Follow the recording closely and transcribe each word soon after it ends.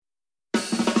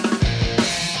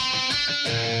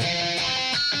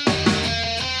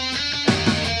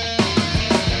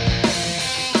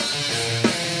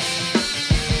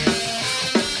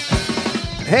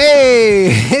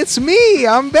Hey, it's me.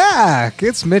 I'm back.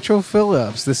 It's Mitchell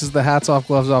Phillips. This is the Hats Off,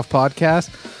 Gloves Off podcast.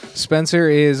 Spencer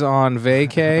is on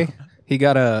vacay. He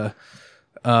got a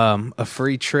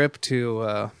free trip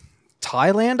to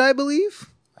Thailand, I believe.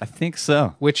 I think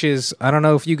so. Which is, I don't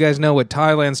know if you guys know what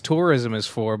Thailand's tourism is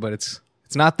for, but it's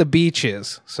not the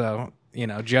beaches. So,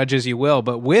 judge as you will.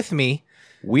 But with me,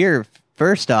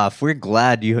 First off, we're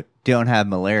glad you don't have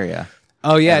malaria.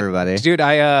 Oh yeah, everybody. Dude,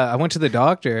 I went to the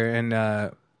doctor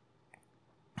and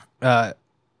well,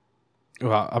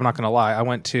 I'm not gonna lie, I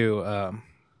went to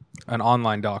an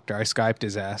online doctor. I Skyped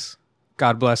his ass.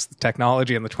 God bless the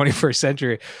technology in the 21st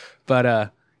century.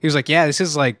 But he was like, "Yeah, this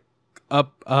is like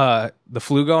up the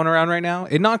flu going around right now."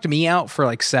 It knocked me out for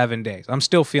like 7 days. I'm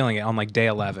still feeling it on like day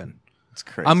 11. It's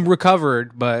crazy. I'm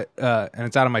recovered, but and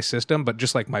it's out of my system, but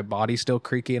just like my body's still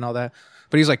creaky and all that.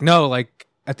 But he's like, "No, like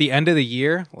at the end of the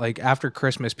year, like after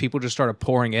Christmas, people just started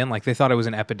pouring in. Like they thought it was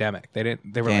an epidemic. They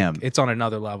were Damn. like, it's on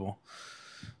another level."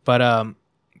 But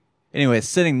anyway,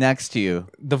 sitting next to you,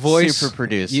 the voice super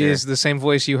producer, is the same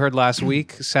voice you heard last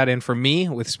week. Sat in for me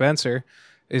with Spencer.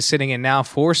 Is sitting in now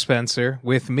for Spencer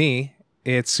with me.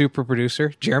 It's super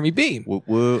producer Jeremy Beam. Woo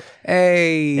woo.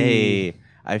 Hey.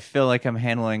 I feel like I'm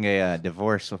handling a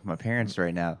divorce with my parents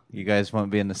right now. You guys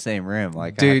won't be in the same room.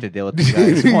 Like, dude. I have to deal with you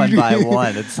guys one by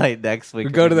one. It's like next week.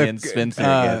 We go to me and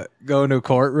Spencer go into a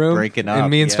courtroom, breaking up, and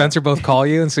me and Spencer both call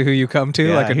you and see who you come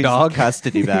to, like a he's dog.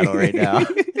 Custody battle right now.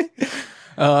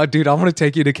 Dude, I'm gonna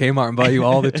take you to Kmart and buy you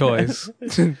all the toys.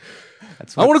 I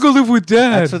want to go go live with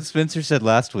Dad. That's what Spencer said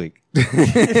last week.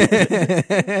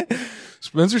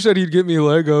 Spencer said he'd get me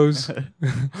Legos.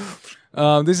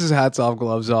 This is Hats Off,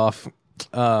 Gloves Off.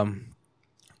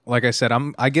 Like I said,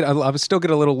 I still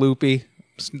get a little loopy,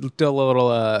 still a little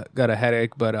got a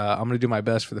headache, but I'm gonna do my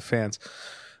best for the fans.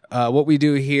 What we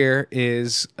do here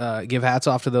is give hats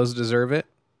off to those who deserve it,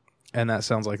 and that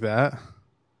sounds like that.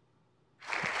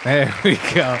 There we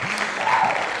go.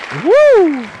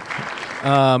 Woo!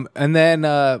 And then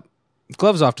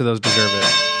gloves off to those who deserve it.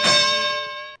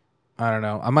 I don't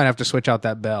know. I might have to switch out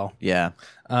that bell. Yeah.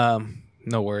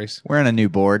 No worries. We're on a new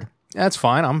board. That's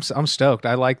fine. I'm stoked.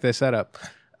 I like this setup.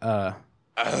 New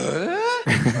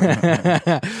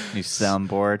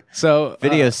soundboard. So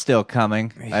video's still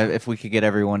coming. If we could get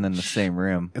everyone in the same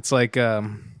room. It's like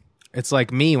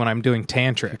me when I'm doing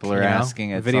tantric. People are asking.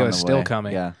 It's video on is the still way.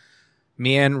 coming. Yeah.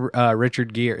 Me and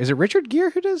Richard Gere. Is it Richard Gere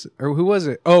who does, or who was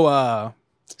it? Oh,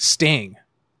 Sting.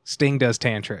 Sting does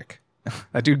tantric.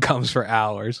 That dude comes for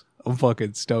hours. I'm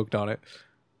fucking stoked on it.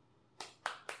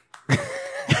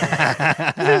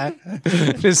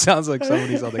 It just sounds like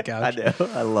somebody's on the couch. I know.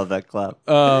 I love that clap.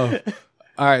 All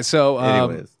right. So,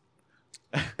 Anyways,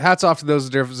 hats off to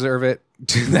those that deserve it.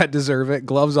 That deserve it.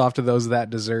 Gloves off to those that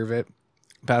deserve it.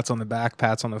 Pats on the back.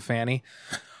 Pats on the fanny.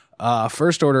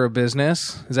 First order of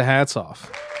business is a hats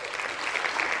off.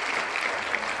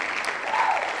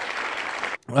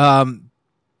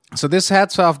 So this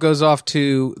hats off goes off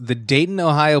to the Dayton,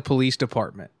 Ohio Police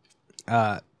Department.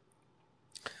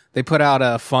 They put out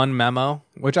a fun memo,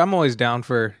 which I'm always down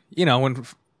for,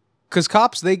 because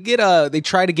cops, they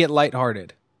try to get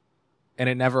lighthearted and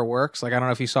it never works. Like, I don't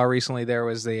know if you saw recently, there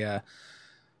was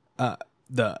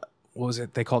what was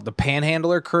it? They called the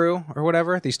Panhandler crew or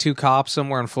whatever. These two cops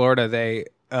somewhere in Florida, they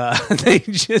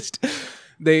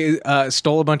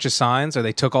stole a bunch of signs, or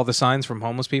they took all the signs from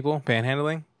homeless people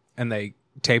panhandling, and they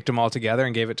taped them all together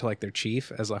and gave it to like their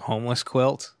chief as a homeless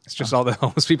quilt. It's just all the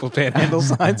homeless people panhandle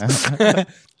signs.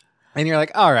 And you're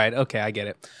like, all right, okay, I get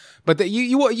it. But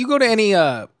you go to any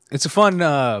it's a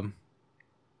fun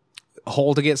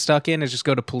hole to get stuck in, is just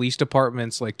go to police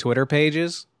departments like Twitter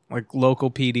pages, like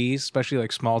local PDs, especially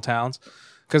like small towns,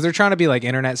 because they're trying to be like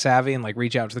internet savvy and like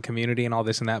reach out to the community and all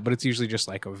this and that, but it's usually just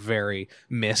like a very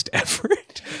missed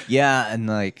effort. Yeah, and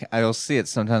like I'll see it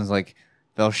sometimes, like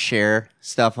they'll share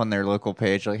stuff on their local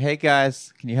page, like, "Hey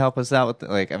guys, can you help us out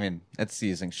with it's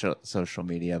using social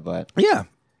media, but yeah."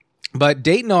 But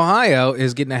Dayton, Ohio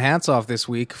is getting a hats off this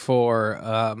week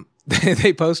for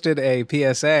they posted a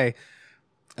PSA,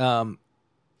 kind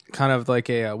of like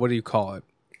a what do you call it?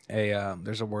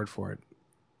 There's a word for it.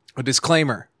 A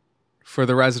disclaimer for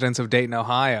the residents of Dayton,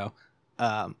 Ohio,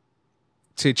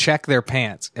 to check their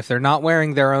pants. If they're not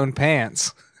wearing their own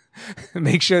pants,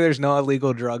 make sure there's no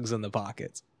illegal drugs in the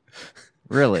pockets.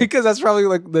 Really? Because that's probably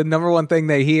like the number one thing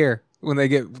they hear when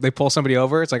they pull somebody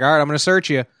over. It's like, all right, I'm going to search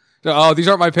you. Oh, these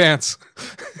aren't my pants.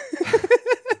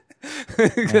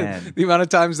 The amount of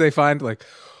times they find like,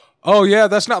 oh yeah,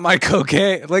 that's not my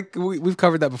cocaine. Like we've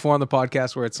covered that before on the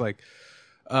podcast, where it's like,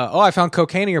 I found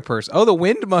cocaine in your purse. Oh, the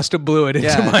wind must have blew it into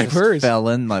my it just purse. fell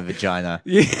in my vagina.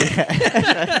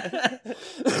 Yeah.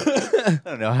 I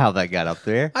don't know how that got up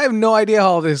there. I have no idea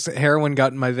how all this heroin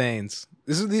got in my veins.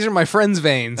 These are my friend's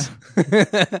veins.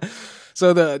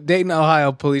 So the Dayton,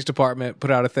 Ohio Police Department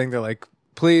put out a thing. They're like,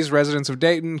 please, residents of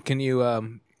Dayton, can you,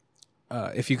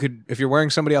 if you're wearing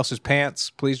somebody else's pants,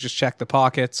 please just check the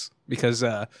pockets because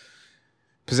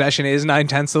possession is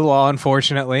 9/10 of the law,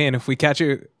 unfortunately. And if we catch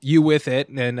you with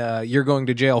it, then you're going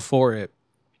to jail for it.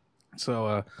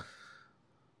 So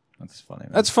That's funny.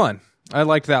 Man. that's fun. I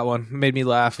liked that one. It made me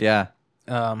laugh. Yeah.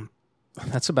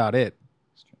 That's about it.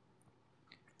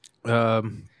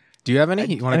 Do you have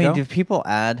any? You want to go? do people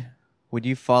add? Would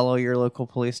you follow your local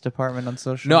police department on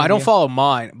social No, media? I don't follow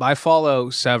mine, but I follow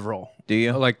several. Do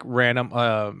you? Like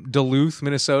random. Duluth,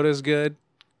 Minnesota is good.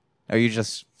 Or you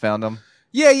just found them?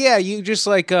 Yeah. You just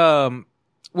like when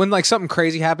like something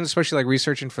crazy happens, especially like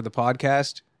researching for the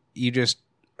podcast, you just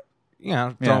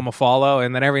throw them a follow,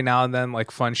 and then every now and then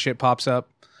like fun shit pops up.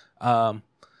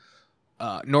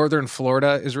 Northern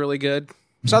Florida is really good.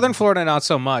 Southern Florida, not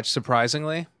so much,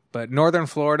 surprisingly, but Northern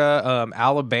Florida,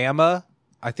 Alabama,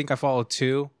 I think I follow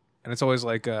 2, and it's always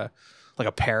like a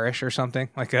parish or something,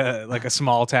 like a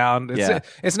small town.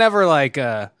 It's never like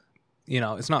it's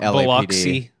not LAPD.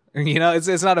 Biloxi.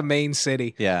 It's not a main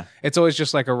city. Yeah. It's always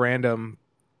just like a random.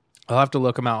 I'll have to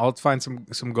look them out. I'll find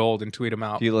some gold and tweet them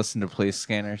out. Do you listen to police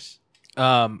scanners?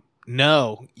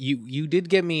 No, you did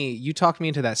get me. You talked me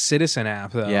into that Citizen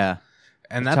app though. Yeah.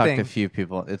 And I've that talked thing. to a few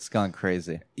people. It's gone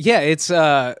crazy. Yeah, it's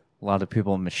A lot of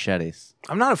people with machetes.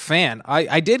 I'm not a fan.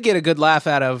 I did get a good laugh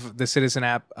out of the Citizen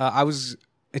app.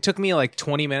 It took me like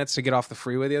 20 minutes to get off the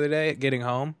freeway the other day getting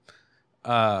home. It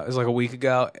was like a week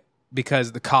ago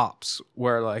because the cops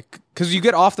were like, because you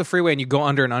get off the freeway and you go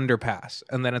under an underpass,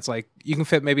 and then it's like you can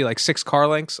fit maybe like 6 car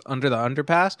lengths under the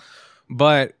underpass,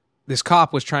 but this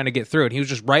cop was trying to get through, and he was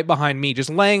just right behind me, just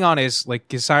laying on his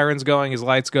sirens going, his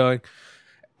lights going,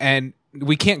 and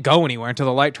we can't go anywhere until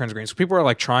the light turns green. So people are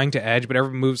like trying to edge, but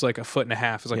everyone moves like a foot and a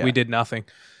half. It's like we did nothing.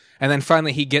 And then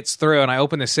finally he gets through, and I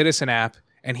open the Citizen app,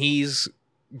 and he's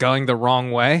going the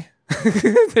wrong way.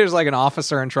 There's like an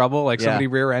officer in trouble, like somebody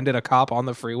rear-ended a cop on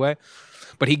the freeway.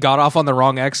 But he got off on the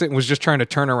wrong exit and was just trying to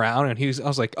turn around. And I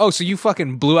was like, oh, so you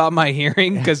fucking blew out my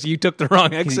hearing because you took the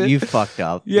wrong exit? You fucked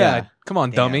up. Yeah. Come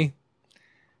on, dummy.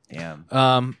 Damn.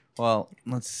 Um, Well,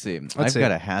 let's see. I've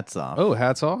got a hats off. Oh,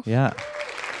 hats off. Yeah.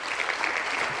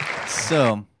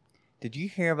 So, did you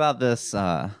hear about this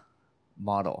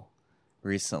model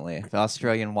recently? The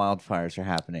Australian wildfires are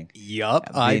happening.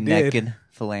 Yup, The I did. Naked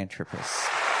Philanthropist.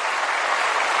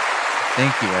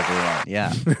 Thank you, everyone.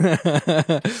 Yeah.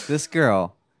 This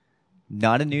girl,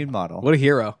 not a nude model. What a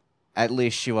hero. At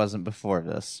least she wasn't before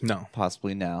this. No.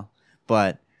 Possibly now.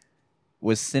 But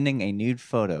was sending a nude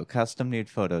photo, custom nude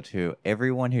photo, to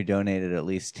everyone who donated at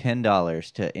least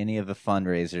 $10 to any of the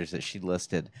fundraisers that she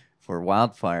listed for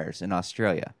wildfires in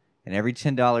Australia. And every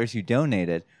 $10 you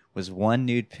donated was one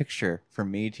nude picture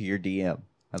from me to your DM.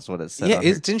 That's what it said. Yeah, on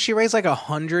her. didn't she raise like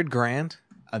 $100,000?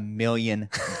 $1 million.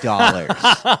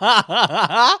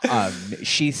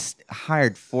 She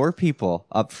hired 4 people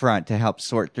up front to help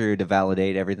sort through, to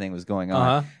validate everything was going on.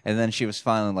 Uh-huh. And then she was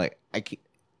finally like, I can't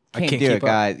can't do keep it, up.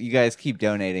 guys. You guys keep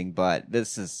donating, but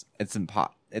it's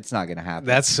not going to happen.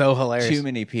 That's so hilarious. Too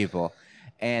many people.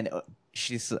 And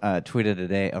she's tweeted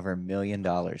today over $1 million,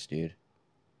 dude.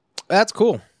 That's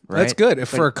cool. That's Right? good. If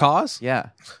for a cause? Yeah.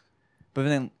 But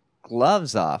then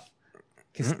gloves off.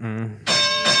 Because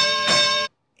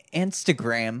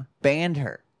Instagram banned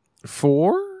her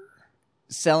For?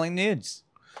 selling nudes.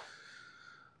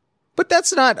 But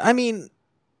that's not, I mean,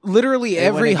 literally It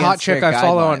went every hot against their chick I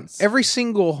follow on, guidelines. every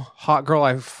single hot girl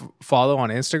I follow on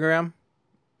Instagram,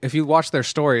 if you watch their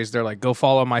stories, they're like, go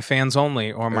follow my fans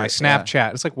only or my Or-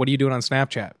 Snapchat. It's like, what are you doing on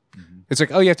Snapchat? It's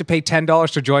like, oh, you have to pay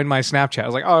 $10 to join my Snapchat. I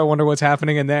was like, oh, I wonder what's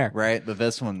happening in there. Right? But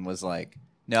this one was like,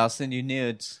 no, I'll send you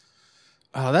nudes.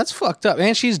 Oh, that's fucked up.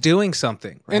 And she's doing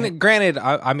something. Right. And granted,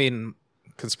 I mean,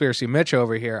 Conspiracy Mitch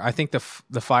over here, I think the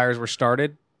fires were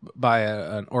started by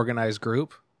an organized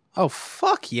group. Oh,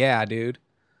 fuck yeah, dude.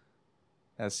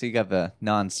 So you got the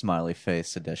non-smiley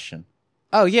face edition.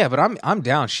 Oh, yeah, but I'm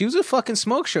down. She was a fucking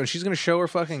smoke show. She's going to show her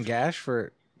fucking gash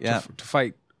to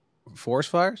fight forest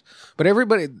fires. But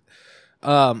everybody...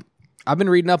 I've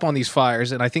been reading up on these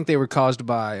fires, and I think they were caused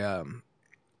by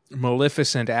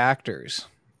Maleficent actors.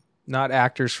 Not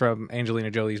actors from Angelina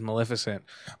Jolie's Maleficent.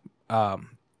 But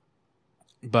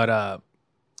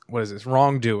what is this?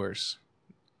 Wrongdoers.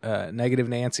 Negative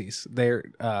Nancy's. They're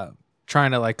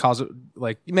trying to like cause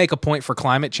make a point for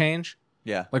climate change.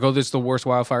 Yeah. Like, oh, this is the worst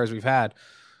wildfires we've had.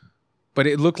 but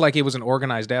it looked like it was an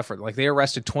organized effort. Like they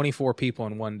arrested 24 people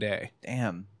in one day.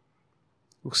 Damn.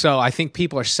 So I think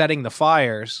people are setting the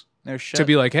fires No shit. to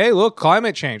be like, hey, look,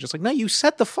 climate change. It's like, no, you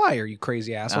set the fire, you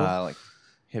crazy asshole. Like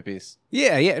hippies.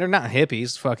 Yeah, they're not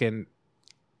hippies. Fucking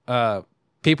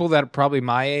people that are probably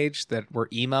my age that were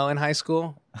emo in high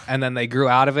school, and then they grew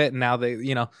out of it, and now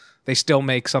they still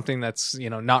make something that's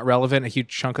not relevant, a huge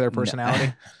chunk of their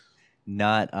personality.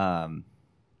 Not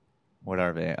what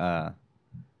are they?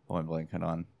 What I'm blanking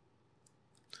on.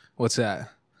 What's that?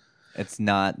 It's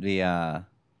not the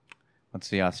what's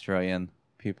the Australian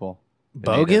people? The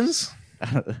Bogans?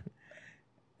 natives.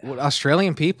 What,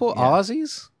 Australian people? Yeah.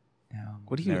 Aussies? No,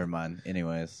 What do you- Never mind.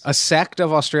 Anyways, A sect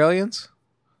of Australians?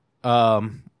 I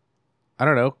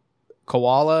don't know.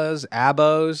 Koalas,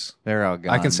 abos. they're all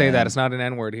gone. I can say man. that. It's not an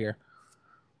N-word here.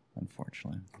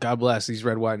 Unfortunately. God bless these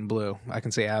red, white, and blue. I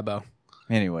can say abo.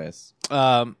 Anyways,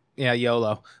 Yeah,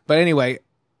 YOLO. But anyway,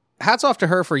 hats off to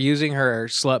her for using her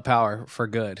slut power for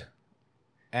good.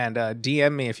 And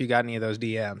DM me if you got any of those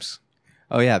DMs.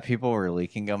 oh yeah, people were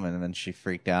leaking them, and then she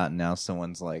freaked out, and now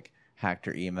someone's like hacked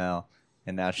her email,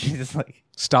 and now she's like,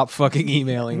 Stop fucking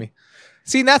emailing me.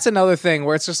 See, that's another thing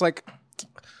where it's just like,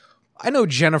 I know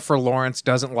Jennifer Lawrence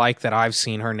doesn't like that I've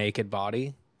seen her naked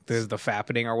body, the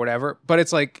fappening or whatever, but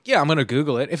it's like, yeah, I'm going to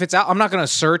Google it. If it's out, I'm not going to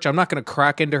search. I'm not going to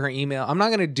crack into her email. I'm not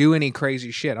going to do any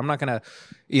crazy shit. I'm not going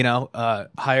to,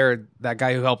 hire that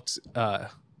guy who helped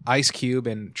Ice Cube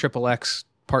in Triple X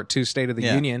Part 2 State of the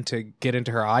Yeah. Union to get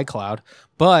into her iCloud.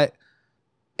 But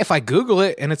if I Google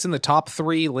it and it's in the top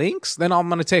 3 links, then I'm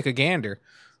going to take a gander.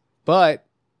 But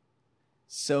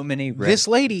so many. this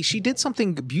lady, she did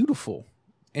something beautiful,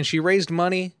 and she raised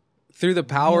money through the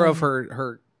power of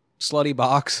her slutty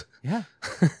box. Yeah.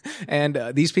 And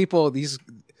these people, this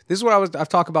is what I've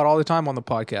talked about all the time on the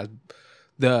podcast.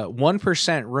 The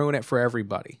 1% ruin it for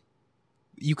everybody.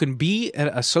 You can be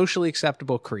a socially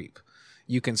acceptable creep.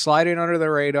 You can slide in under the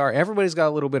radar. Everybody's got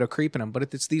a little bit of creep in them, but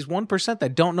it's these 1%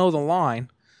 that don't know the line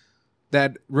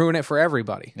that ruin it for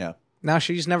everybody. Yeah. Now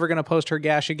she's never going to post her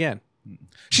gash again.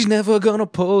 She's never going to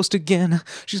post again.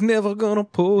 She's never going to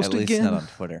post At least again. not on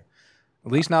Twitter.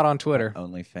 At least not on Twitter.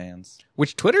 OnlyFans.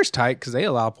 Which Twitter's tight because they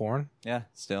allow porn. Yeah.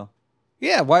 Still.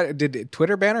 Yeah, why did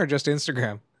Twitter ban her or just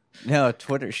Instagram? No,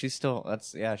 Twitter. She's still.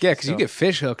 That's yeah. Yeah, because you get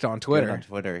fish hooked on Twitter. on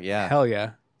Twitter. Yeah. Hell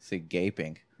yeah. See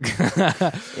gaping.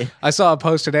 I saw a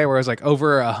post today where it was like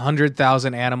over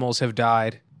 100,000 animals have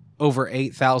died, over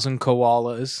 8,000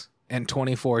 koalas, and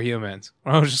 24 humans.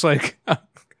 I was just like,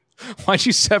 why'd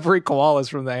you separate koalas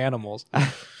from the animals?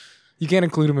 You can't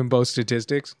include them in both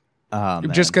statistics. Oh,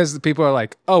 man. Just because people are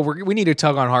like, oh, we need to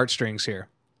tug on heartstrings here.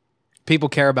 People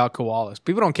care about koalas.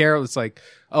 People don't care. It's like,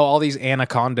 oh, all these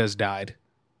anacondas died.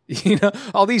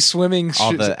 All these swimming.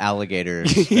 all the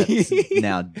alligators that's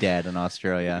now dead in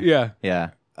Australia. Yeah. Yeah.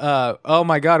 Oh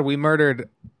my God, we murdered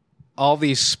all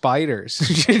these spiders.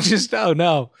 Just, oh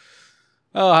no.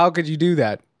 Oh, how could you do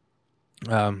that?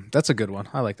 That's a good one.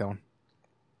 I like that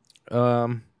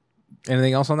one.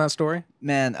 Anything else on that story?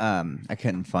 Man, I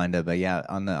couldn't find it, but yeah,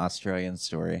 on the Australian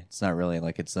story, it's not really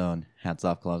like its own hats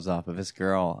off, gloves off. But this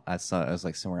girl, I saw it was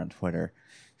like somewhere on Twitter,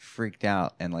 freaked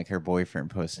out, and like her boyfriend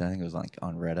posted, I think it was like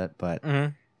on Reddit, but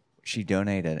she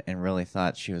donated and really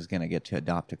thought she was going to get to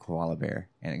adopt a koala bear,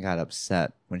 and it got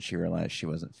upset when she realized she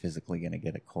wasn't physically going to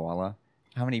get a koala.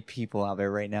 How many people out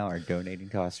there right now are donating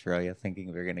to Australia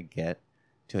thinking they're going to get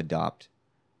to adopt?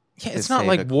 Yeah, To it's not save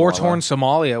like a war-torn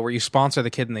Somalia where you sponsor the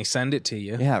kid and they send it to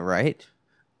you. Yeah, right?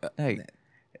 Like,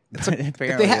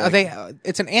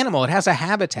 It's an animal. It has a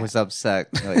habitat. was upset.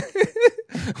 Like,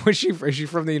 Is she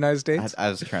from the United States? I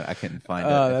was trying. I couldn't find Oh,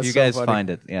 it. If that's you so guys funny. find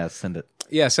it, yeah, send it.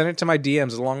 Yeah, send it to my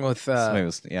DMs along with Somebody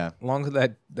was, yeah.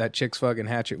 that chick's fucking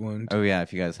hatchet wound. Oh yeah,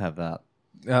 if you guys have that.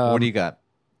 Um, What do you got?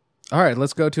 All right,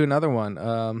 let's go to another one.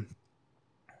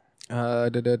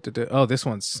 Oh, this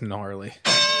one's gnarly.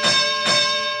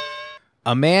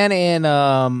 A man in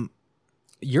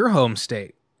your home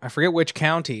state. I forget which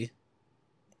county.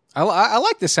 I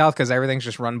like the South because everything's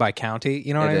just run by county.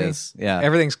 You know what I mean? is. Yeah.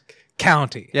 Everything's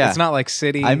county. Yeah. It's not like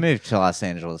city. I moved to Los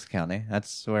Angeles County.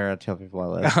 That's where I tell people I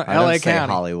live. I LA don't say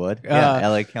County. Hollywood. Yeah,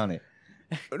 LA County.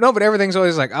 No, but everything's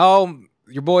always like, oh,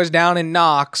 your boy's down in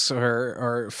Knox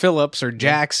or Phillips or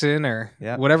Jackson or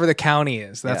Yeah. whatever the county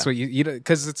is. That's Yeah. what you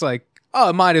because it's like, oh,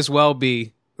 it might as well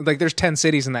be like there's 10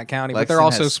 cities in that county, but they're Lexington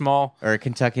also has- small. Or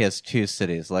Kentucky has 2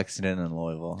 cities, Lexington and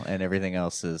Louisville, and everything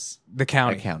else is The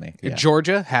county. a county. Yeah.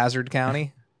 Georgia, Hazard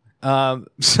County.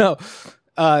 So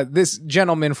this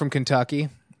gentleman from Kentucky,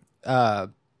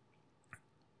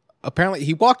 apparently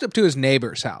he walked up to his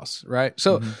neighbor's house, right?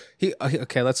 So Mm-hmm.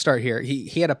 okay, let's start here.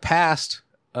 He had a past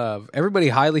of everybody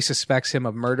highly suspects him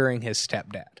of murdering his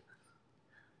stepdad.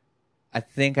 I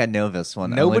think I know this one.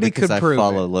 Nobody only because could I prove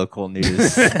follow it. local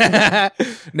news.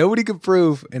 Nobody could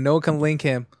prove, and no one can link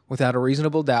him without a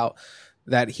reasonable doubt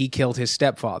that he killed his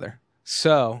stepfather.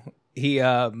 So he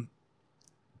lost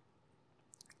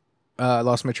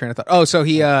my train of thought. Oh, so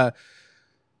he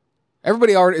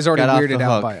everybody is already Got off weirded the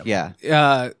out hook. by him.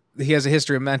 Yeah. He has a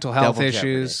history of mental health Double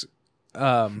issues.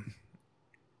 I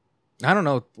don't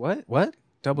know what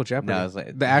Double Jeopardy. No, it was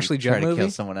like the Ashley try Judd to movie.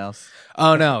 kill someone else.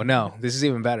 Oh no, this is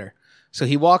even better. So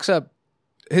he walks up.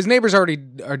 His neighbors already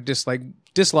are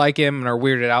dislike him and are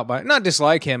weirded out by not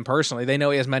dislike him personally. They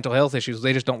know he has mental health issues.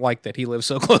 They just don't like that he lives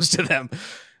so close to them.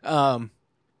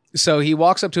 So he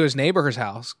walks up to his neighbor's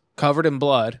house covered in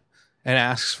blood and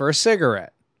asks for a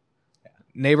cigarette. Yeah.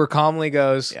 Neighbor calmly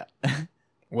goes, Yeah.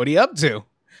 "What are you up to?"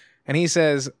 And he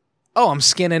says, "Oh, I'm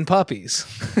skinning puppies."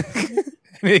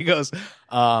 And he goes,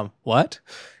 "What?"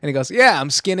 And he goes, "Yeah, I'm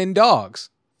skinning dogs."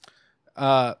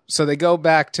 So they go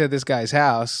back to this guy's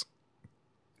house,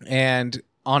 and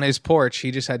on his porch,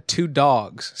 he just had 2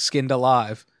 dogs skinned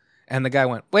alive. And the guy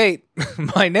went, "Wait,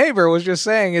 my neighbor was just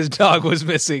saying his dog was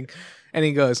missing." And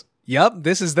he goes, "Yup,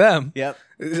 this is them." Yep.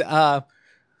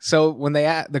 So when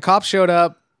the cops showed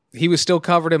up, he was still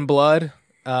covered in blood.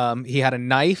 He had a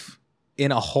knife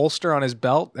in a holster on his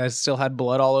belt that still had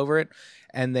blood all over it.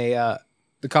 And the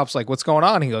cops like, "What's going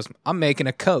on?" He goes, "I'm making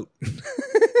a coat."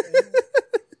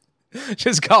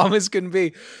 Just calm as can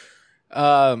be.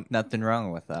 Nothing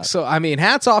wrong with that. So I mean,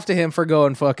 hats off to him for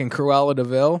going fucking Cruella de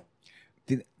Vil.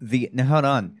 Now, hold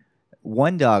on.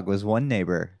 One dog was one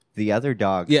neighbor. The other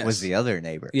dog Yes. was the other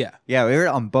neighbor. Yeah. Yeah, we were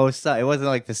on both sides. It wasn't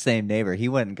like the same neighbor. He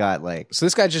went and got like So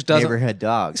this guy just doesn't. neighborhood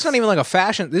dogs. It's not even like a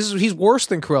fashion. He's worse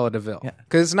than Cruella de Vil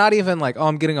because it's not even like, oh,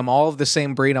 I'm getting them all of the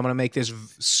same breed. I'm gonna make this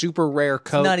super rare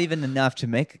coat. It's not even enough to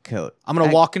make a coat. I'm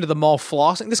gonna walk into the mall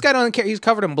flossing. This guy doesn't care. He's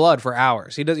covered in blood for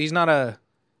hours. He's not a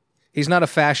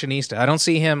fashionista. I don't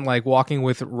see him like walking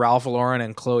with Ralph Lauren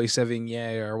and Chloe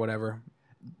Sevigny or whatever.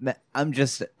 I'm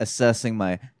just assessing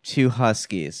my 2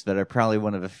 huskies that are probably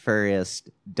one of the furriest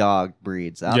dog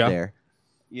breeds out Yeah. there.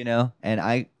 You know,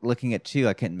 and looking at 2,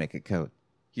 I couldn't make a coat.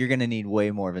 You're gonna need way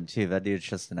more than 2. That dude's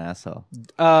just an asshole.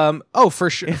 Oh,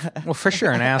 for sure. Well, for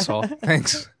sure, an asshole.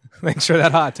 Thanks for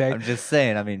that hot take. I'm just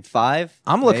saying. I mean, 5.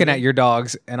 I'm looking maybe? at your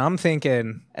dogs, and I'm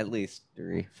thinking At least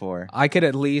 3, 4. I could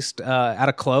at least out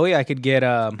of Chloe, I could get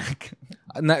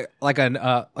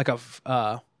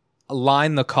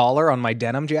line the collar on my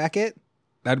denim jacket.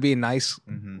 That'd be nice.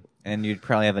 Mm-hmm. And you'd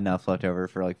probably have enough left over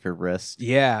for like your wrist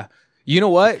Yeah. You know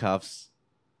what? cuffs.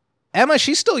 Emma,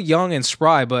 she's still young and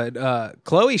spry, but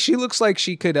Chloe, she looks like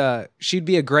she could she'd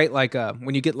be a great like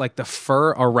when you get like the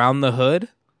fur around the hood.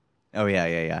 Oh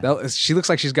yeah. She looks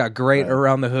like she's got great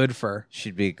around the hood fur.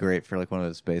 She'd be great for like one of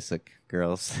those basic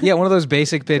girls. Yeah, one of those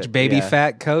basic bitch baby Yeah.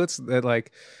 fat coats that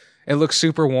like it looks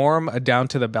super warm down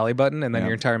to the belly button and then Yep.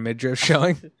 your entire midriff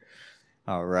showing.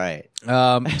 All right.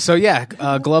 So yeah,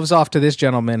 gloves off to this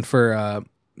gentleman for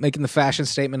making the fashion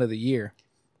statement of the year.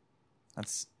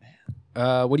 That's.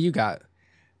 What do you got?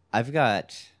 I've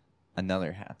got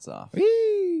another hats off.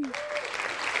 Whee!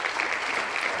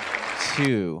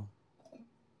 2.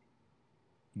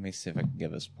 Let me see if I can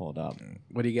get this pulled up.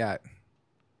 What do you got?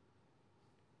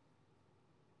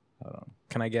 Hold on.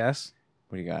 Can I guess?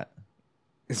 What do you got?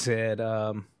 Is it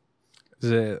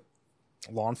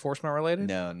law enforcement related?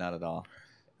 No, not at all.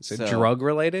 Is it So- drug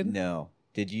related? No.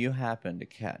 Did you happen to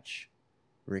catch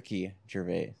Ricky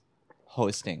Gervais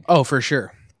hosting? Oh, for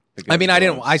sure. the I mean, Golden I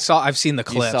didn't. Globes? I've seen the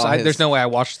clips. saw his- There's no way I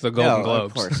watched the Golden No, Globes.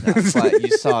 of course not. But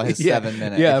you saw his Yeah.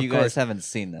 7-minute. Yeah, if of you course. guys haven't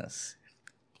seen this,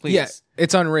 please. Yeah,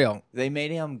 it's unreal. They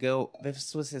made him go.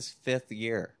 This was his 5th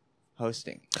year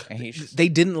hosting, and he just, They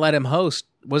didn't let him host.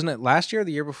 Wasn't it last year or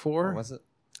the year before? or was it?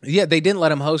 Yeah, they didn't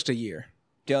let him host a year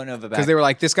Don't know the back. because they were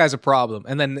like, "This guy's a problem."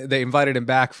 And then they invited him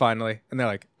back finally, and they're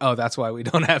like, "Oh, that's why we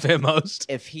don't have him host."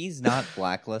 If he's not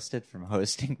blacklisted from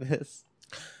hosting this,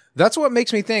 That's what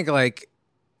makes me think like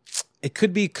it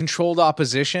could be controlled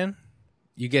opposition.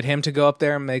 You get him to go up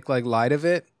there and make like light of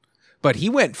it, but he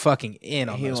went fucking in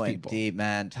on he those went people. deep,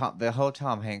 man. The whole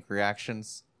Tom Hanks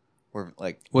reactions were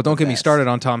like. Well, don't the get me best. started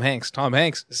on Tom Hanks. Tom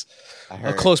Hanks is I a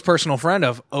heard. close personal friend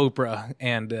of Oprah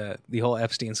and the whole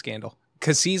Epstein scandal.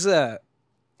 Because he's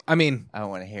I mean, I don't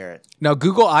want to hear it. no,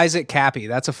 Google Isaac Cappy.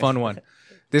 That's a fun one.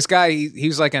 This guy,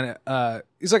 he's like a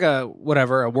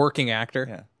working actor.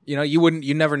 Yeah. You know,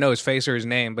 you never know his face or his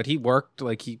name, but he worked,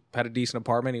 like he had a decent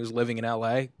apartment. He was living in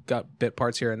LA, got bit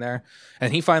parts here and there.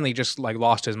 And he finally just like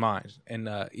lost his mind. And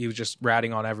he was just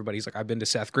ratting on everybody. He's like, I've been to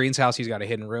Seth Green's house. He's got a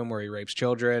hidden room where he rapes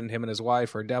children. Him and his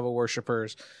wife are devil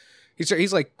worshippers.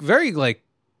 He's like very like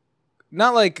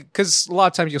not like, because a lot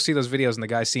of times you'll see those videos and the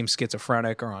guy seems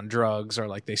schizophrenic or on drugs or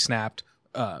like they snapped,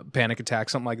 panic attack,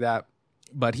 something like that.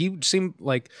 But he seemed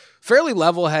like fairly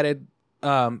level-headed.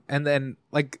 And then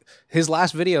like his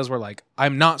last videos were like,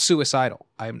 I'm not suicidal.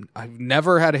 I've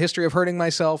never had a history of hurting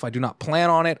myself. I do not plan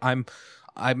on it.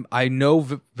 I know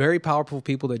very powerful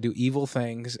people that do evil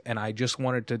things, and I just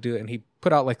wanted to do it. And he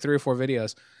put out like 3 or 4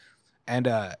 videos, and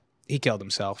he killed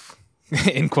himself,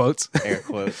 in quotes, Air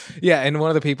quotes. Yeah, and one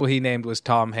of the people he named was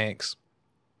Tom Hanks.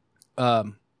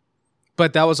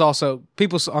 But that was also,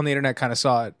 people on the internet kind of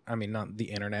saw it. I mean, not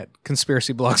the internet,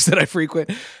 conspiracy blogs that I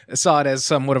frequent saw it as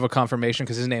somewhat of a confirmation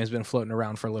because his name has been floating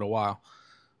around for a little while.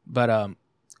 But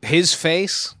his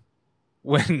face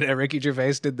when Ricky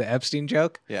Gervais did the Epstein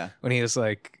joke, when he was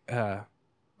like, I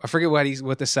forget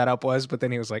what the setup was, but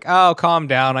then he was like, "Oh, calm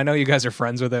down. I know you guys are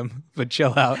friends with him, but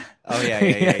chill out." Oh yeah.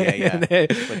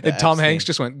 And Tom Hanks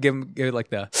just went give it like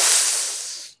the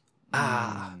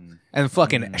and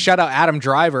fucking shout out Adam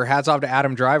Driver. Hats off to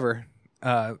Adam Driver,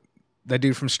 that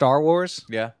dude from Star Wars.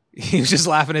 Yeah. He was just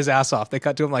laughing his ass off. They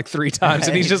cut to him like 3 times,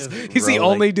 and he's the rolling.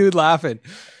 only dude laughing.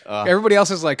 Everybody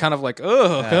else is like kind of like,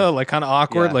 like kind of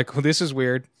awkward. Yeah. Like, well, this is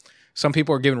weird. Some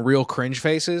people are giving real cringe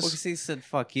faces. Well, because he said,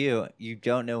 "Fuck you. You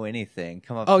don't know anything.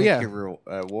 Come up, Oh, take yeah. your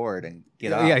award and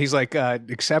get off." Yeah, he's like,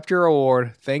 accept your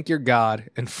award, thank your God,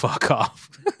 and fuck off.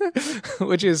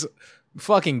 Which is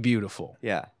fucking beautiful.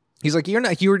 Yeah. He's like,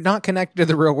 you're not connected to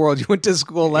the real world. You went to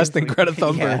school less than Greta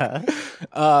Thunberg.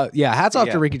 Hats off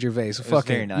to Ricky Gervais.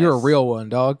 Fucking, very nice. You're a real one,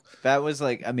 dog. That was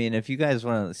like, I mean, if you guys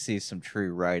want to see some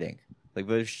true writing, like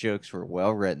those jokes were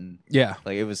well written. Yeah.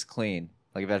 Like it was clean.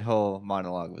 Like that whole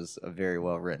monologue was very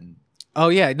well written. Oh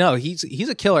yeah, no, he's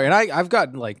a killer, and I've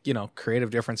got like, you know, creative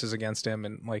differences against him,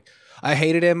 and like I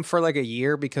hated him for like a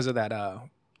year because of that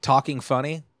Talking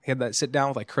Funny. He had that sit down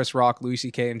with like Chris Rock, Louis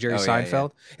C.K., and Jerry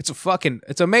Seinfeld. Yeah.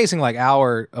 It's amazing like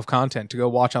hour of content to go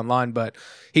watch online, but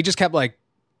he just kept like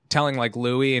telling like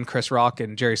Louis and Chris Rock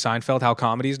and Jerry Seinfeld how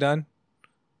comedy's done,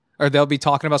 or they'll be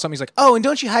talking about something. He's like, "Oh, and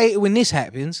don't you hate it when this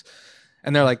happens?"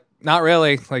 And they're like, "Not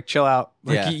really. Like, chill out.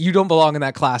 Like, you don't belong in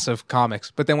that class of comics."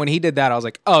 But then when he did that, I was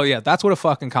like, "Oh yeah, that's what a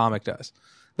fucking comic does."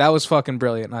 That was fucking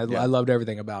brilliant. And I loved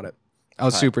everything about it. I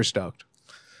was super stoked.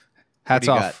 Hats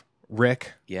off,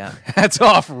 Rick. Yeah. Hats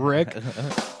off, Rick. We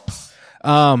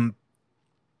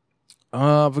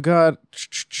got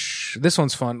this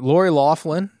one's fun. Lori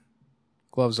Loughlin,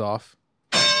 gloves off.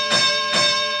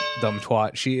 Dumb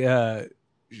twat. She's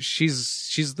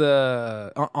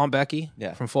the Aunt Becky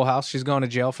from Full House. She's going to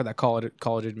jail for that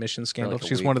college admission scandal. Like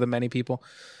She's one of the many people.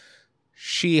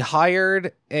 She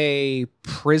hired a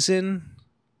prison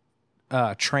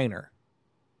trainer.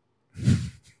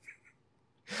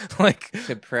 Like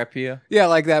to prep you. Yeah,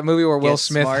 like that movie where Will Get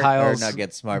Smith smart, hiles or not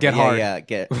get smart. Get but Hard. Yeah,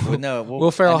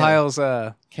 Will Ferrell hiles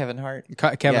Kevin Hart.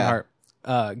 Kevin Hart.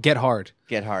 Get Hard.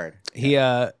 Get Hard. He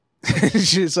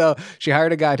she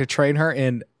hired a guy to train her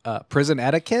in prison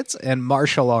etiquettes and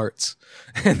martial arts.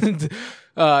 And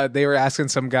they were asking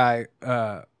some guy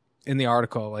in the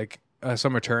article, like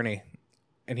some attorney,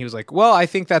 and he was like, "Well, I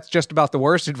think that's just about the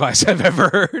worst advice I've ever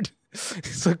heard."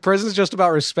 It's like, prison's just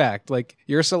about respect. Like,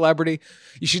 you're a celebrity.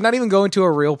 She's not even going to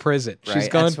a real prison. Right. She's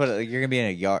going. That's what, you're gonna be in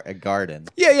a garden.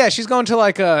 Yeah. She's going to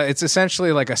like it's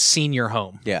essentially like a senior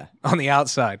home. Yeah. On the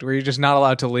outside, where you're just not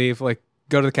allowed to leave. Like,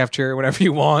 go to the cafeteria whenever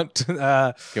you want.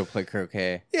 Go play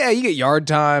croquet. Yeah, you get yard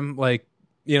time. Like,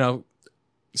 you know,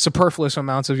 superfluous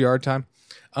amounts of yard time.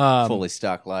 Fully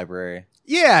stocked library.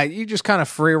 Yeah, you just kind of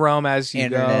free roam as you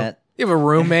Internet. go. You have a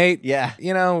roommate. Yeah.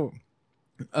 You know,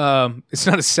 it's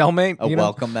not a cellmate. A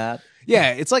welcome mat.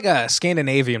 Yeah, it's like a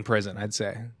Scandinavian prison, I'd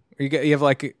say. You have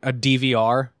like a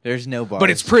DVR. There's no bars.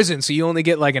 But it's prison, so you only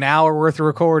get like an hour worth of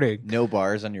recording. No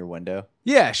bars on your window.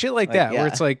 Yeah, shit like that, where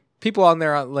it's like people on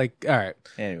there are like, all right.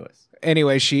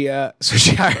 Anyway, she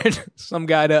hired some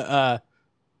guy to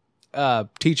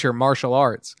teach her martial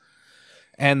arts.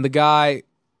 And the guy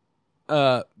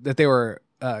that they were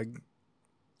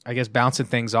I guess bouncing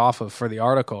things off of for the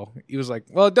article, he was like,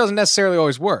 well, it doesn't necessarily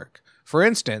always work. For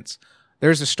instance,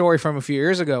 there's a story from a few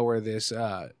years ago where this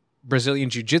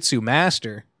Brazilian jiu-jitsu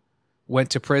master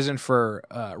went to prison for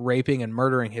raping and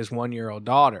murdering his 1-year-old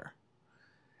daughter.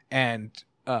 And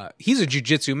he's a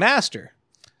jiu-jitsu master.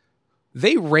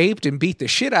 They raped and beat the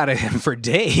shit out of him for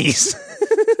days.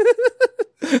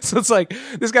 So it's like,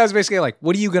 this guy's basically like,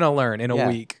 what are you going to learn in a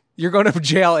week? You're going to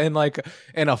jail in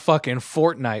a fucking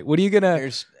fortnight. What are you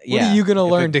gonna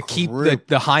learn to keep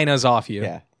the hyenas off you?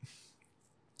 Yeah.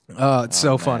 It's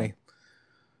so funny.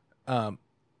 But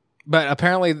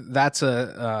apparently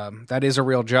that is a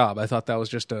real job. I thought that was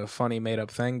just a funny made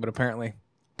up thing, but apparently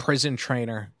prison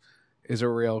trainer is a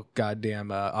real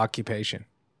goddamn occupation.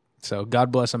 So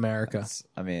God bless America.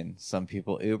 I mean, some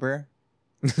people Uber.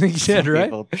 Yeah, Some right?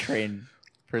 people train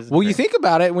prison. Well, you train. think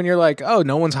about it when you're like, oh,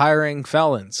 no one's hiring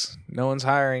felons. No one's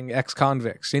hiring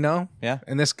ex-convicts, you know? Yeah.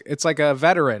 And it's like a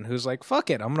veteran who's like,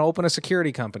 fuck it, I'm going to open a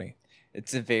security company.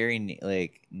 It's a very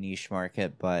like niche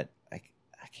market, but I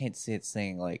can't see it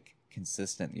saying like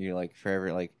consistent. You're like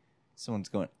forever like someone's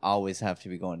going always have to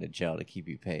be going to jail to keep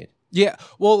you paid. Yeah.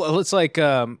 Well, it's like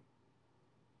it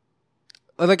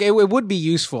would be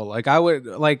useful. Like I would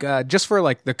like just for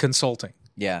like the consulting.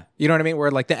 Yeah. You know what I mean?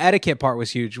 Where like the etiquette part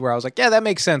was huge, where I was like, yeah, that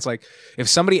makes sense. Like if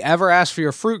somebody ever asks for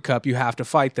your fruit cup, you have to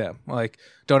fight them. Like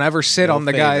don't ever sit No on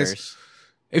the favors. guys.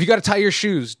 If you got to tie your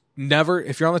shoes, never,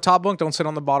 if you're on the top bunk, don't sit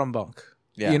on the bottom bunk.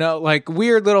 Yeah. You know, like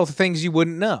weird little things you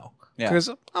wouldn't know. Yeah. Because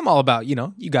I'm all about, you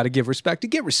know, you got to give respect to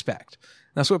get respect.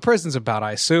 That's what prison's about,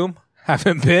 I assume.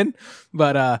 Haven't been.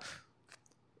 But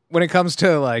when it comes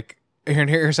to like,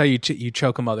 here's how you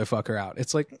choke a motherfucker out.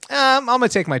 It's like, I'm going to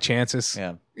take my chances.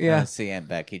 Yeah. Yeah. I don't see Aunt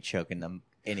Becky choking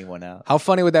anyone out. How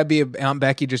funny would that be if Aunt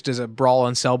Becky just does a brawl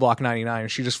on Cell Block 99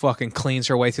 and she just fucking cleans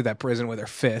her way through that prison with her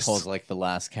fists? Pulls like the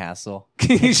last castle.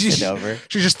 she's, it over.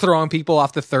 she's just throwing people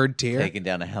off the third tier. Taking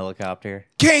down a helicopter.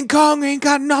 King Kong ain't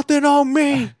got nothing on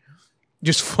me.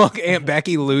 Just fuck Aunt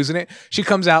Becky losing it. She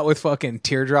comes out with fucking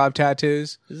teardrop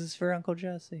tattoos. This is for Uncle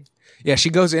Jesse. Yeah, she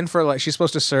goes in for like, she's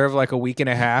supposed to serve like a week and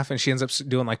a half and she ends up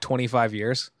doing like 25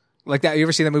 years. Like that. You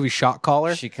ever see that movie Shot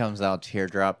Caller? She comes out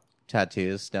teardrop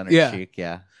tattoos down her cheek.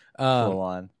 Yeah. Full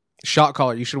on. Shot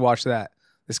Caller. You should watch that.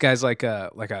 This guy's like a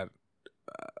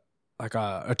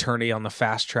attorney on the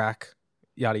fast track,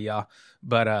 yada yada.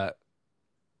 But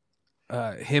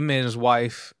him and his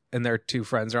wife and their two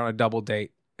friends are on a double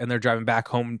date, and they're driving back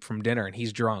home from dinner, and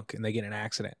he's drunk, and they get in an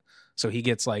accident, so he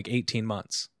gets like 18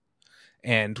 months.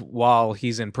 And while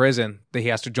he's in prison, he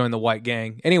has to join the white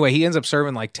gang. Anyway, he ends up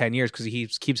serving like 10 years because he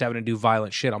keeps having to do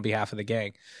violent shit on behalf of the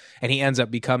gang, and he ends up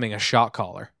becoming a shot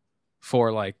caller.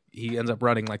 For like, he ends up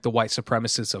running like the white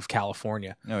supremacists of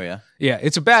California. Oh, yeah. Yeah,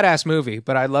 it's a badass movie,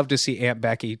 but I'd love to see Aunt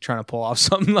Becky trying to pull off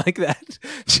something like that.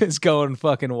 Just going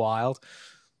fucking wild.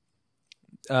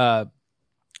 Fucking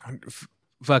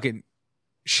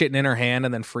shitting in her hand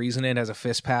and then freezing it as a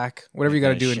fist pack. Whatever you got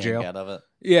to do in jail. Out of it.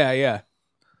 Yeah, yeah.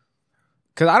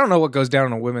 Because I don't know what goes down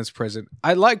in a women's prison.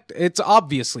 It's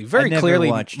obviously very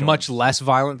clearly much less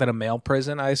violent than a male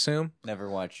prison, I assume. Never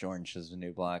watched Orange is the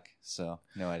New Black, so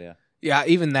no idea. Yeah,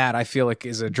 even that I feel like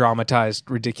is a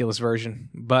dramatized, ridiculous version.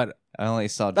 But I only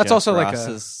saw that's Jeff also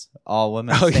Ross's all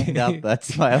women stand up.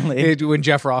 That's my only when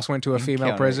Jeff Ross went to a female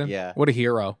encounter, prison. yeah. What a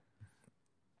hero.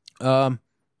 So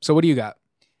what do you got?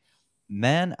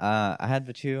 Man, I had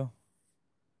the two.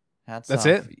 Hats That's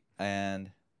off. it?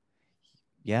 And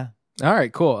yeah. All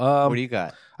right, cool. What do you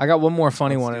got? I got one more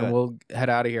funny Let's one, do and it. we'll head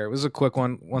out of here. It was a quick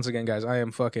one. Once again, guys, I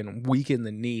am fucking weak in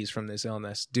the knees from this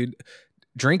illness, dude.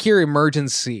 Drink your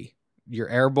emergency. Your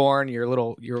airborne, your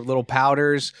little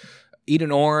powders. Eat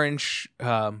an orange,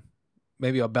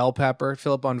 maybe a bell pepper.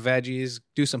 Fill up on veggies.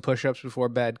 Do some push-ups before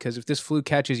bed, because if this flu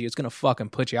catches you, it's gonna fucking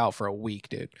put you out for a week,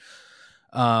 dude.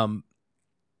 But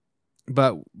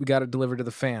we got it delivered to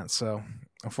the fans, so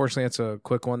unfortunately, it's a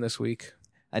quick one this week.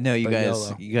 I know you But guys.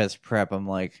 YOLO. You guys prep. I'm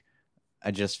like,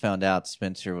 I just found out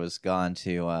Spencer was gone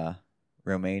to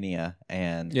Romania,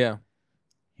 and Yeah.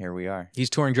 here we are. He's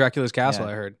touring Dracula's Castle,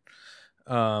 Yeah. I heard.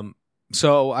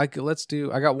 So I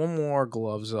got one more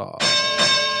gloves off.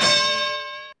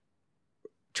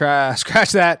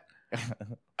 Scratch that.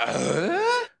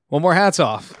 One more hats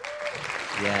off.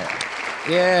 Yeah.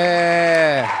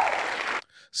 Yeah.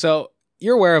 So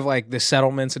you're aware of like the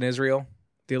settlements in Israel,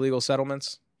 the illegal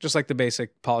settlements, just like the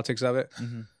basic politics of it.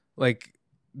 Mhm. Like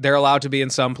they're allowed to be in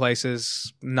some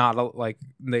places, not like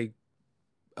they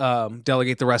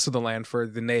delegate the rest of the land for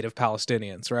the native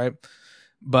Palestinians, right?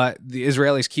 But the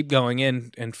Israelis keep going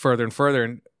in and further and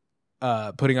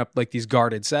putting up like these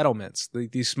guarded settlements,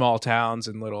 these small towns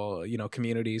and little,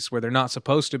 communities where they're not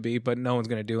supposed to be, but no one's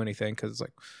going to do anything because it's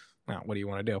like, well, what do you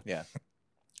want to do? Yeah.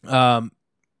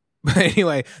 But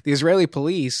anyway, the Israeli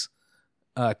police,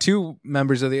 two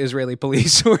members of the Israeli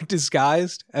police were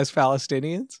disguised as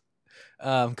Palestinians.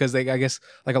 Because I guess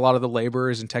like a lot of the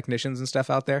laborers and technicians and stuff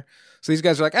out there. So these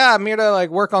guys are like, I'm here to like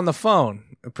work on the phone,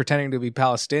 pretending to be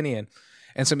Palestinian.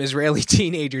 And some Israeli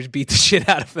teenagers beat the shit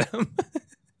out of them.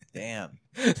 Damn.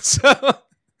 So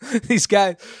these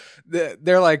guys,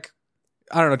 they're like,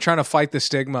 I don't know, trying to fight the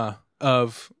stigma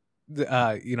of,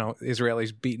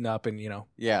 Israelis beating up and,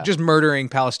 Yeah. just murdering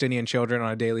Palestinian children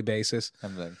on a daily basis.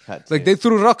 I'm gonna cut. Like they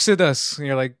threw rocks at us. And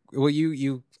you're like, well,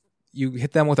 you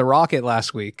hit them with a rocket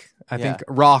last week. I think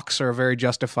rocks are a very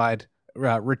justified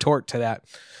retort to that.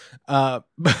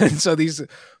 But so these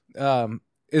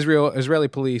Israeli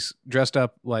police dressed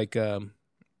up like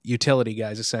utility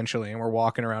guys essentially, and were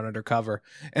walking around undercover,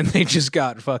 and they just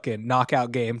got fucking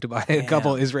knockout gamed by a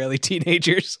couple Israeli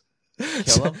teenagers.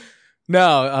 Kill them?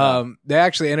 No, they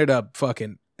actually ended up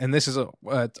fucking, and this is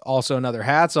also another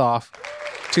hats off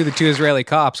to the two Israeli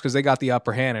cops because they got the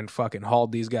upper hand and fucking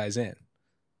hauled these guys in.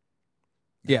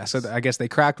 Yeah, so I guess they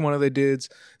cracked one of the dudes.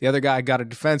 The other guy got a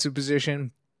defensive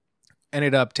position,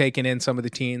 ended up taking in some of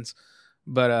the teens,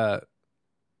 but a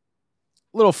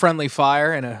little friendly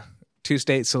fire and a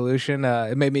two-state solution.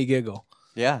 It made me giggle.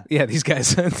 Yeah. Yeah, these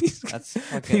guys, these That's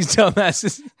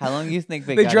dumbasses. How long do you think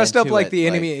they They got dressed up into like it, the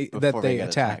enemy that before they got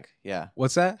attack. attacked? Yeah.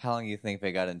 What's that? How long do you think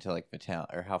they got into like the town,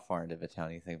 or how far into the town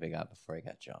do you think they got before he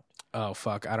got jumped? Oh,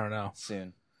 fuck. I don't know.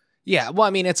 Soon. Yeah, well, I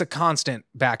mean, it's a constant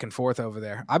back and forth over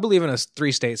there. I believe in a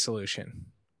three-state solution.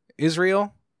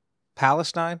 Israel,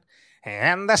 Palestine,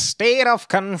 and the state of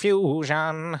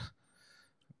confusion.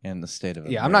 In the state of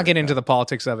Yeah, I'm not getting into the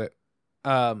politics of it.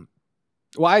 Well,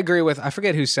 I agree with, I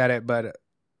forget who said it, but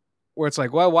where it's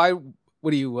like, well, why,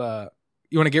 what do you want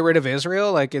to get rid of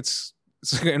Israel? Like it's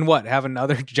and what, have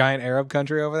another giant Arab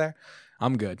country over there?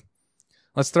 I'm good.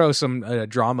 Let's throw some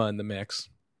drama in the mix.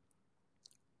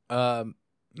 I'm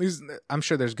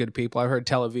sure there's good people. I've heard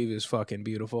Tel Aviv is fucking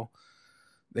beautiful.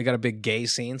 They got a big gay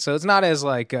scene, so it's not as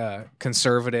like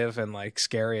conservative and like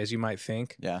scary as you might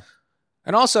think. Yeah.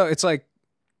 And also, it's like,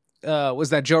 was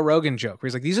that Joe Rogan joke where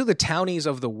he's like, these are the townies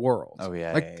of the world. Oh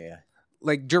yeah, like, yeah.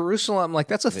 Like Jerusalem, like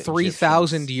that's a The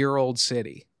 3,000-year-old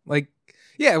city. Like,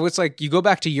 yeah, it's like you go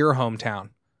back to your hometown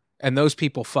and those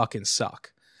people fucking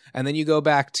suck. And then you go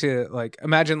back to like,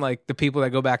 imagine like the people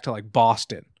that go back to like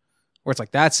Boston, where it's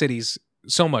like that city's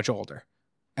so much older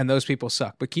and those people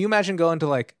suck. But can you imagine going to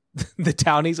like the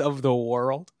townies of the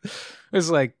world? It's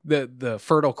like the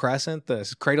Fertile Crescent,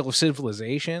 the cradle of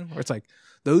civilization, where it's like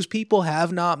those people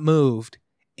have not moved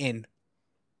in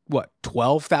what,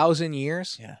 12,000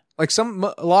 years? Yeah. Like a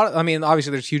lot of, I mean,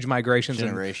 obviously there's huge migrations.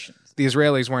 Generations. And the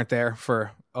Israelis weren't there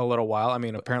for a little while. I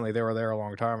mean, apparently they were there a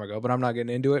long time ago, but I'm not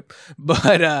getting into it.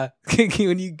 But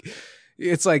when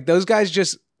it's like those guys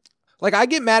just, like I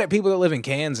get mad at people that live in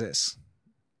Kansas.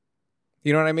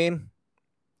 You know what I mean?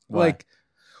 Why? Like,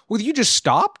 well, you just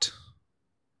stopped.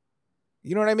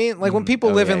 You know what I mean? Like when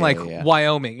people live in like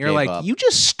Wyoming, you're Gave like, up. you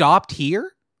just stopped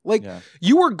here? Like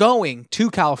you were going to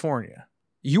California.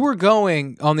 You were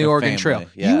going on the Oregon Trail.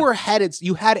 Yeah. You were headed,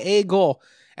 you had a goal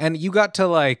and you got to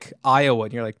like Iowa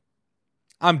and you're like,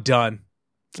 I'm done.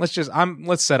 Let's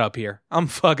set up here. I'm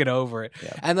fucking over it.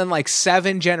 Yeah. And then like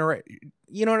 7 generations,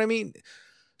 you know what I mean?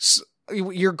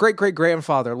 Your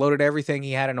great-great-grandfather loaded everything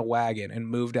he had in a wagon and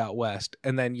moved out west.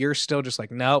 And then you're still just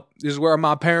like, nope, this is where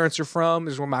my parents are from.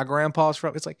 This is where my grandpa's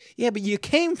from. It's like, yeah, but you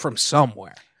came from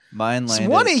somewhere. Mine landed. So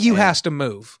one of you has to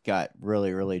move. Got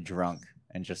really, really drunk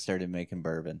and just started making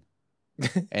bourbon.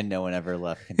 And no one ever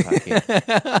left Kentucky.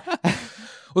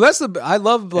 Well, I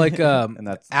love like And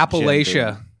that's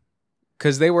Appalachia.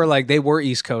 Because they were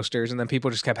East Coasters, and then people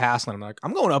just kept hassling them. Like,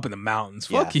 I'm going up in the mountains.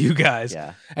 Fuck you guys.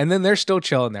 Yeah. And then they're still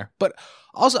chilling there. But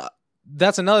also,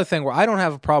 that's another thing where I don't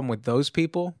have a problem with those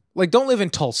people. Like, don't live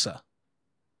in Tulsa,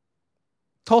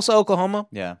 Oklahoma.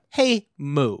 Yeah. Hey,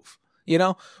 move. You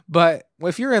know? But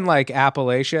if you're in like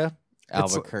Appalachia,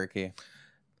 Albuquerque.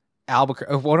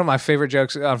 One of my favorite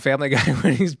jokes on Family Guy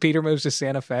when Peter moves to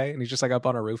Santa Fe and he's just like up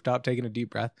on a rooftop taking a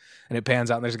deep breath and it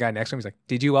pans out and there's a guy next to him. He's like,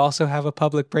 did you also have a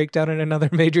public breakdown in another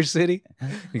major city?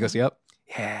 He goes, yep.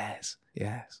 Yes.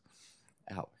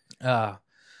 Ow.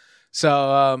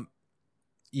 So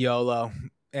YOLO.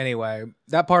 Anyway,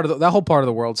 that whole part of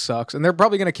the world sucks and they're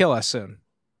probably going to kill us soon.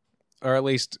 Or at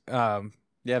least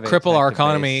cripple our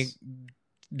economy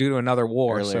due to another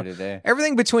war. Earlier today.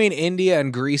 Everything between India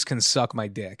and Greece can suck my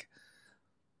dick.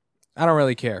 I don't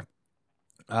really care.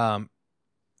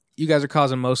 You guys are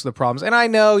causing most of the problems. And I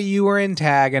know you were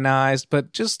antagonized,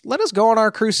 but just let us go on our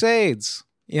crusades,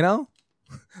 you know?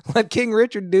 Let King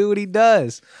Richard do what he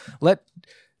does. Let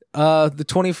the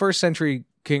 21st century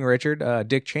King Richard,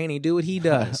 Dick Cheney, do what he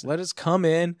does. Let us come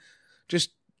in.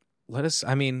 Just let us,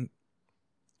 I mean,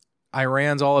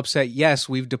 Iran's all upset. Yes,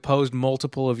 we've deposed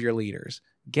multiple of your leaders.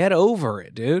 Get over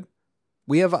it, dude.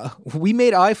 We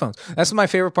made iPhones. That's my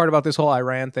favorite part about this whole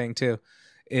Iran thing too,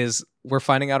 is we're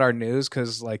finding out our news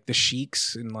because like the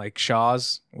sheiks and like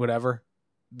shahs, whatever,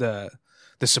 the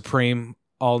supreme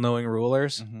all-knowing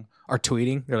rulers are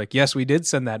tweeting. They're like, yes, we did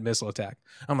send that missile attack.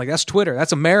 I'm like, that's Twitter.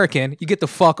 That's American. You get the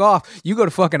fuck off. You go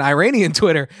to fucking Iranian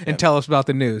Twitter and tell us about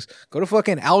the news. Go to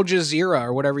fucking Al Jazeera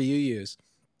or whatever you use.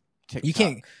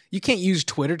 TikTok. You can't use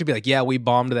Twitter to be like, yeah, we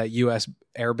bombed that U.S.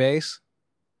 airbase.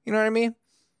 You know what I mean?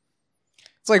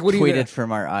 It's like, what do you Tweeted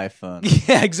from our iPhone.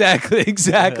 Yeah, exactly.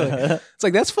 It's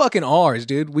like, that's fucking ours,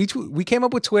 dude. We came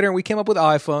up with Twitter and we came up with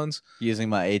iPhones. Using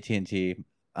my AT&T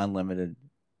unlimited.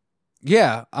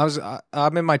 Yeah,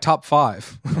 I'm in my top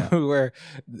 5 where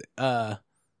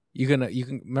you can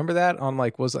remember that on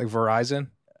like Verizon.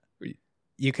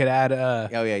 You could add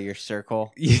Oh yeah, your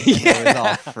circle. Yeah. It was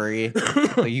all free.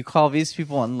 Like, you call these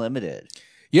people unlimited.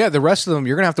 Yeah, the rest of them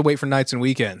you're gonna have to wait for nights and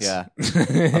weekends. Yeah,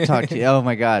 I'll talk to you. Oh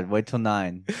my god, wait till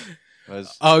 9.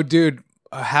 Oh, dude,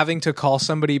 having to call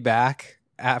somebody back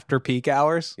after peak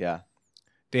hours. Yeah,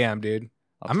 damn, dude.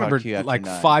 I'll I remember talk to you after like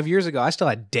 9. 5 years ago, I still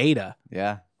had data.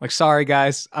 Yeah, Like, sorry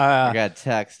guys. I got a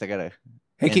text. I gotta.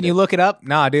 Hey, can you look it up?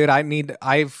 Nah, dude.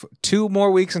 I have 2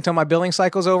 more weeks until my billing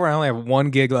cycle's over. I only have 1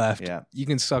 gig left. Yeah, You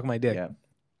can suck my dick. yeah.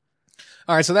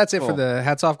 All right, so that's it for Cool. the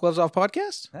Hats Off, Gloves Off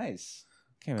podcast. Nice.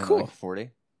 Came in Cool. like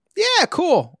 40. Yeah,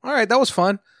 cool. All right, that was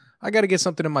fun. I got to get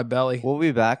something in my belly. We'll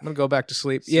be back. I'm gonna go back to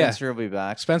sleep. Spencer will be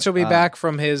back. Spencer will be back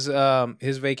from his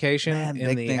vacation Man, in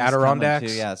big the things coming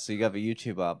Adirondacks. too. Yeah, so you have a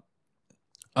YouTube up.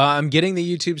 I'm getting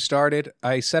the YouTube started.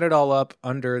 I set it all up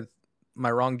under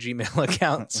my wrong Gmail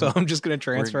account, so I'm just gonna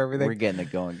transfer everything. We're getting it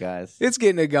going, guys. It's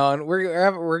getting it going.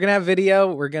 We're gonna have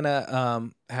video. We're gonna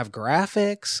have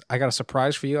graphics. I got a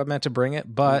surprise for you. I meant to bring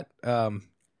it, but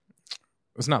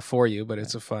it's not for you. But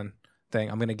it's a fun thing.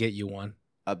 I'm gonna get you one.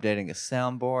 Updating a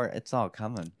soundboard. It's all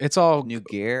coming. It's all New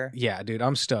gear. Yeah, dude.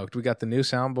 I'm stoked. We got the new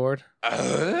soundboard.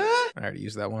 I already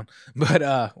used that one.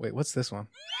 But wait, what's this one?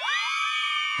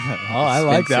 Oh, I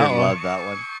like that one. Love that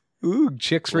one. Ooh,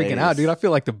 chicks freaking out, dude. I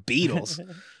feel like the Beatles.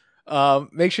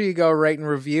 Make sure you go rate and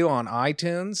review on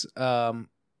iTunes.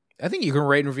 I think you can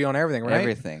rate and review on everything, right?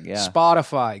 Everything, yeah.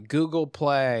 Spotify, Google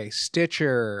Play,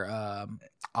 Stitcher, If you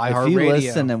iHeartRadio.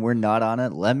 listen and we're not on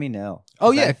it, let me know. Oh,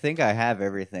 'Cause yeah. I think I have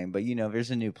everything, but there's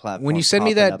a new platform. When you send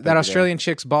me popping that up every day. Australian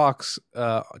chicks box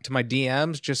to my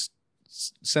DMs, just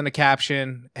send a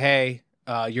caption, hey,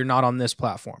 you're not on this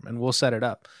platform, and we'll set it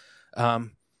up.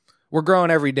 We're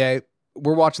growing every day.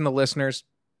 We're watching the listeners.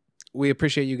 We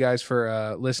appreciate you guys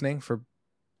for listening, for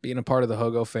being a part of the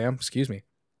Hogo fam. Excuse me.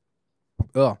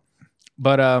 Oh,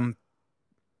 but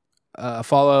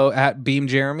follow at Beam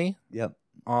Jeremy. Yep.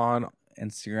 On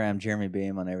Instagram, Jeremy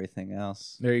Beam on everything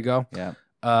else. there you go. Yeah.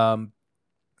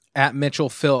 At Mitchell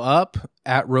Fill Up,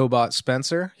 at Robot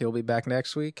Spencer. He'll be back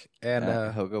next week. And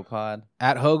Hogo Pod.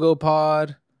 at Hogo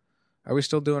Pod. Are we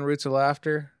still doing Roots of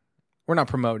Laughter? We're not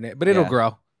promoting it, but it'll Yeah.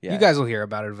 grow. Yeah. You guys will hear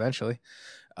about it eventually.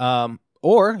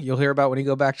 Or you'll hear about when you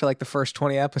go back to like the first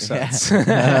 20 episodes.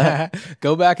 Yeah.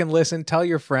 Go back and listen. Tell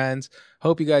your friends.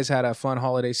 Hope you guys had a fun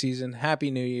holiday season. Happy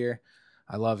New Year.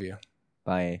 I love you.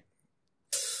 Bye.